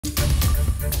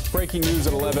Breaking news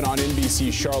at 11 on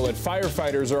NBC Charlotte.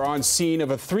 Firefighters are on scene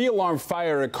of a 3-alarm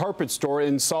fire at a carpet store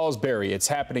in Salisbury. It's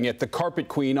happening at the Carpet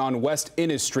Queen on West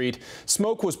Innis Street.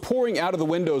 Smoke was pouring out of the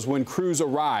windows when crews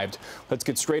arrived. Let's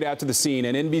get straight out to the scene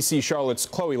and NBC Charlotte's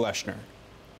Chloe Leshner.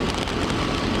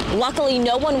 Luckily,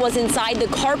 no one was inside the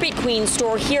Carpet Queen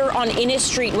store here on Innis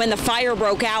Street when the fire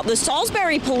broke out. The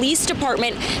Salisbury Police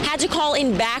Department had to call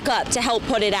in backup to help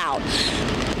put it out.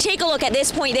 Take a look. At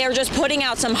this point, they are just putting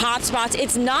out some hot spots.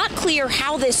 It's not clear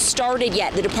how this started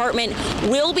yet. The department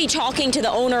will be talking to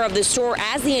the owner of the store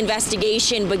as the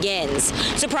investigation begins.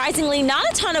 Surprisingly, not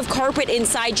a ton of carpet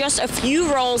inside, just a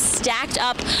few rolls stacked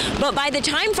up. But by the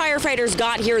time firefighters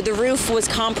got here, the roof was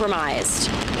compromised.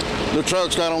 The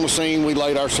trucks got on the scene. We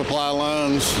laid our supply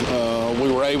lines.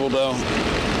 We were able to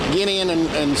get in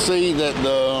and see that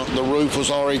the roof was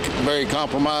already very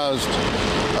compromised.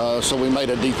 So we made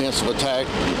a defensive attack,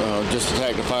 just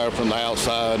attacked the fire from the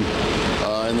outside,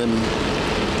 and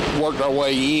then worked our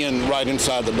way in right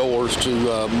inside the doors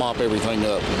to mop everything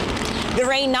up. The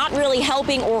rain not really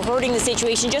helping or hurting the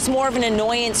situation, just more of an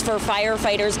annoyance for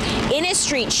firefighters. Innis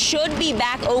Street should be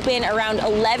back open around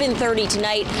 11:30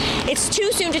 tonight. It's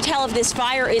too soon to tell if this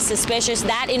fire is suspicious.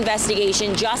 That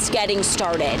investigation just getting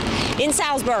started. In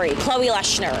Salisbury, Chloe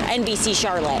Leshner, NBC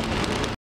Charlotte.